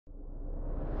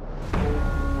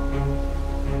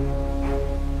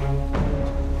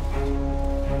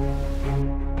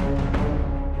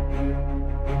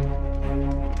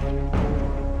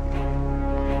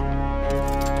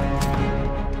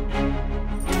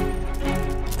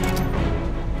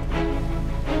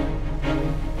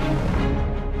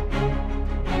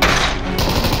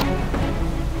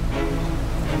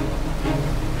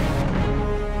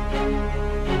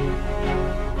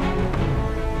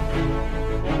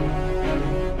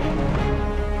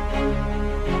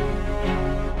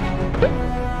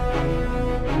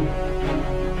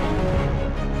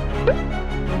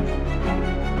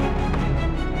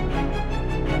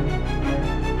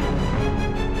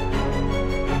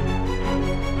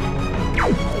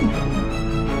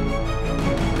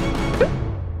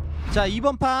자,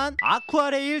 이번 판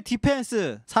아쿠아레일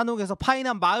디펜스. 산옥에서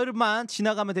파이난 마을만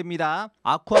지나가면 됩니다.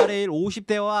 아쿠아레일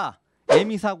 50대와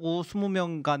M249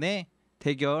 20명 간의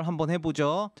대결 한번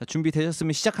해보죠. 자,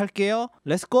 준비되셨으면 시작할게요.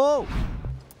 렛츠고!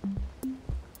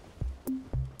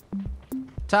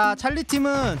 자,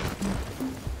 찰리팀은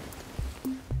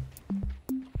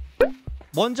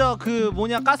먼저 그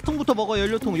가스통부터 먹어.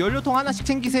 연료통 하나씩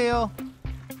챙기세요.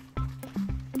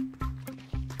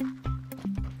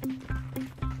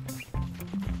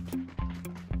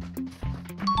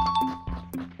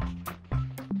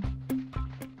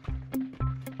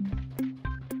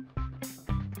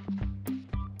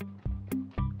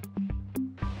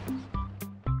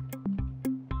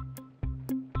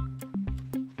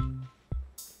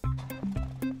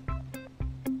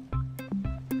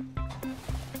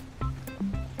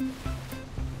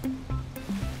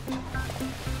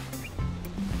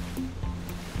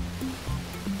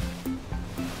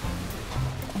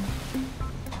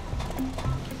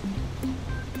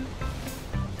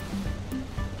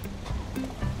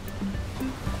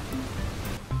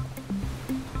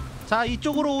 자,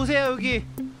 이쪽으로 오세요. 여기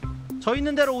저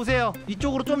있는 데로 오세요.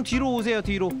 이쪽으로 좀 뒤로 오세요.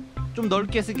 뒤로 좀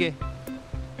넓게 쓰게.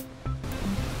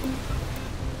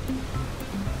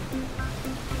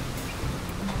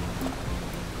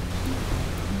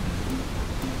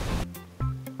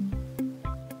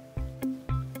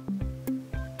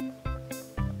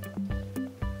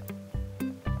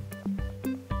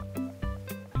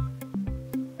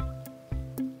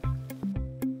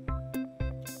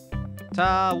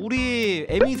 자, 우리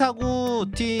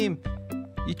M249 팀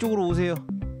이쪽으로 오세요.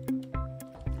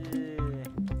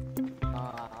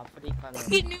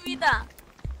 아프리카는 입니다.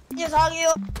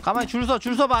 예상해요. 가만히 줄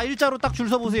서봐. 일자로 딱 줄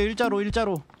서보세요. 일자로.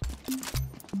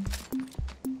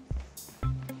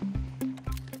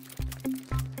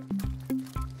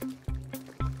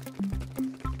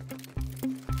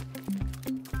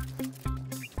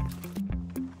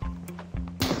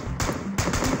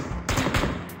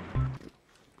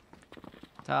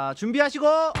 자, 준비하시고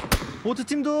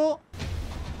보트팀도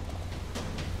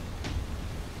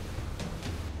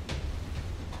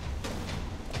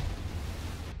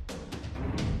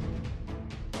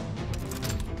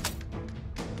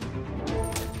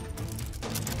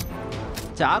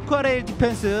자, 아쿠아레일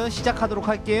디펜스 시작하도록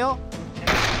할게요.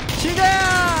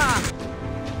 시작!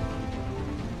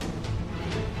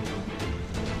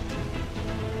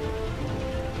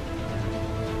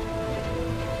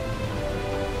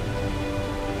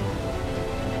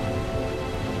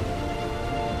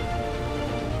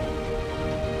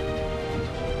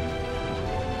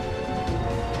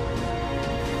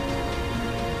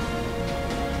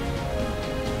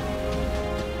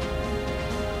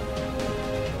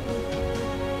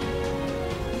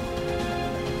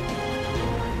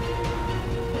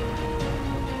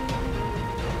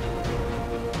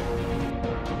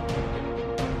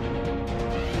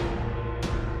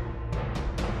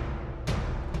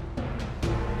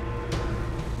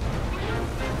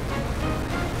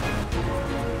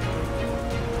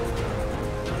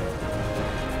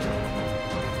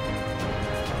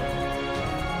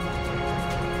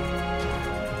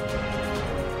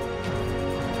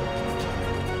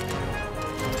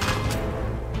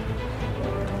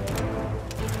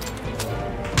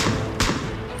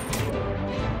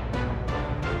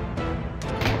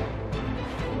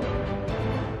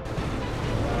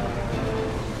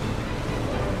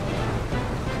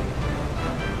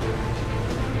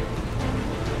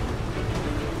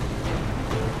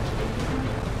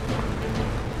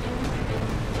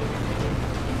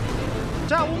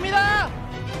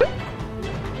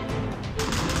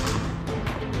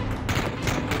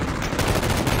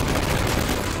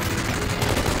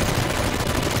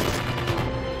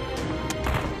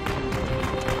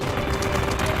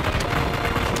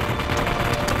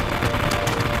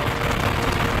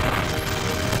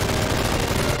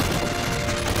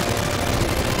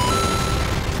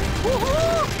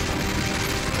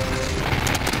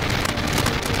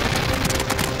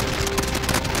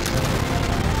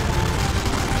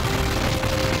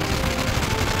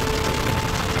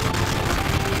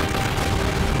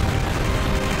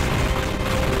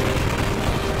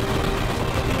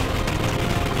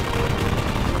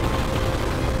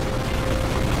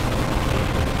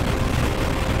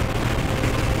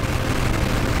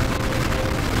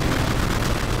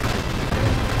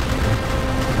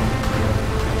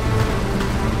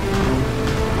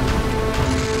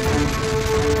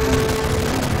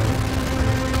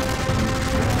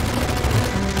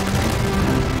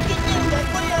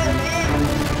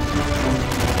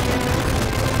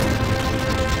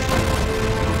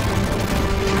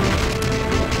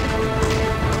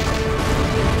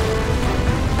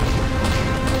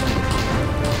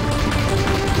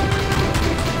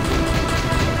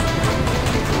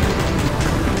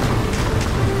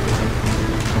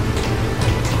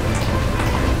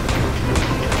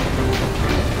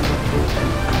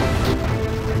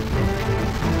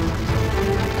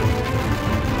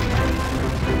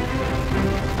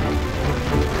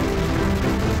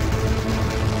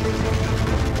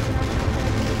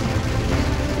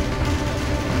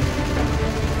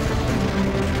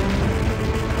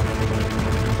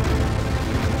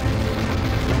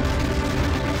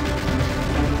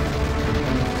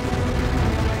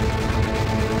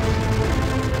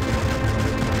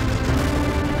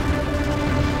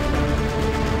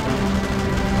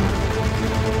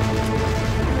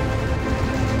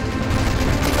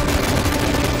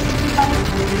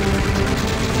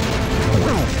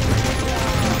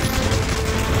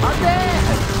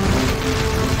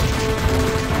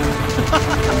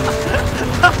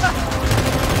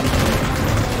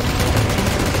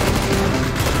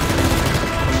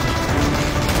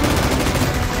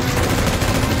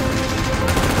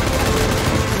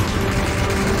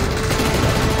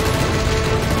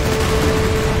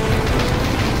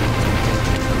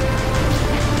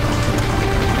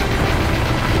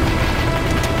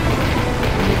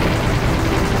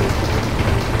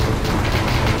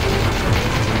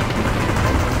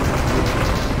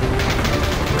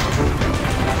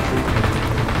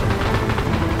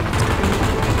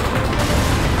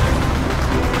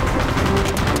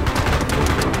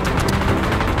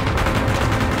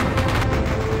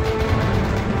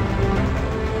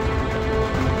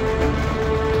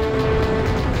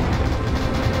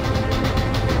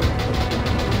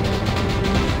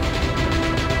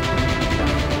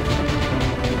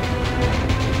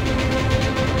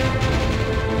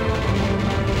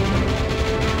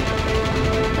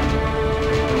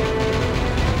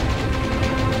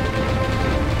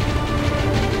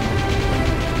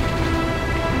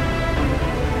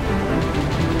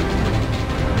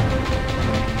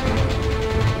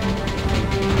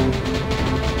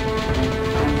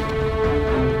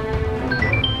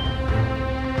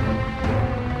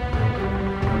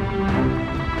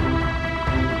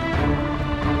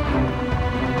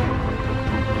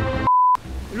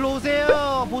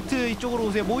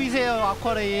 타세요.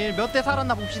 아쿠아레일 몇 대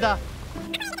살았나 봅시다.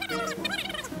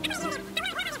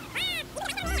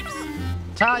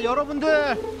 자,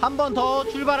 여러분들 한 번 더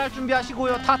출발할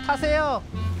준비하시고요. 다 타세요.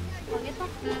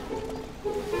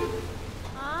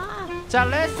 자,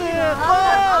 렛츠 고!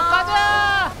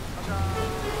 가자!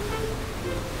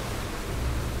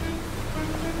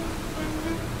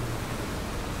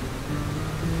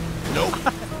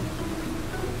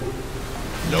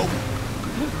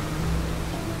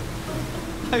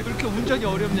 아니, 그렇게 운전이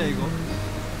어렵냐 이거.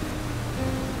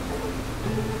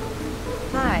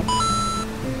 Hi.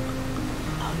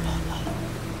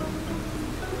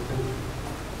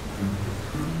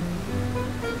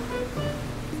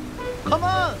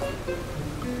 컴온!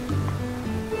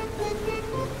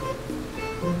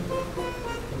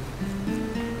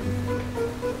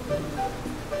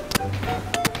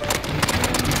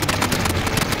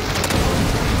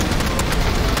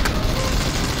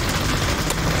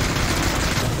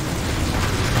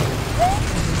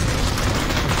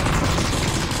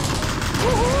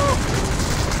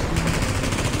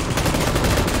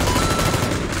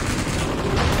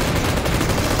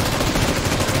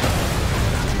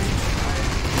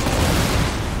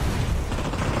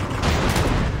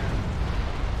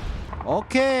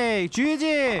 오케이,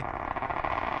 GG!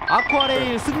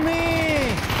 아쿠아레일 승리!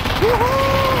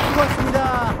 우후!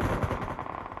 수고하셨습니다.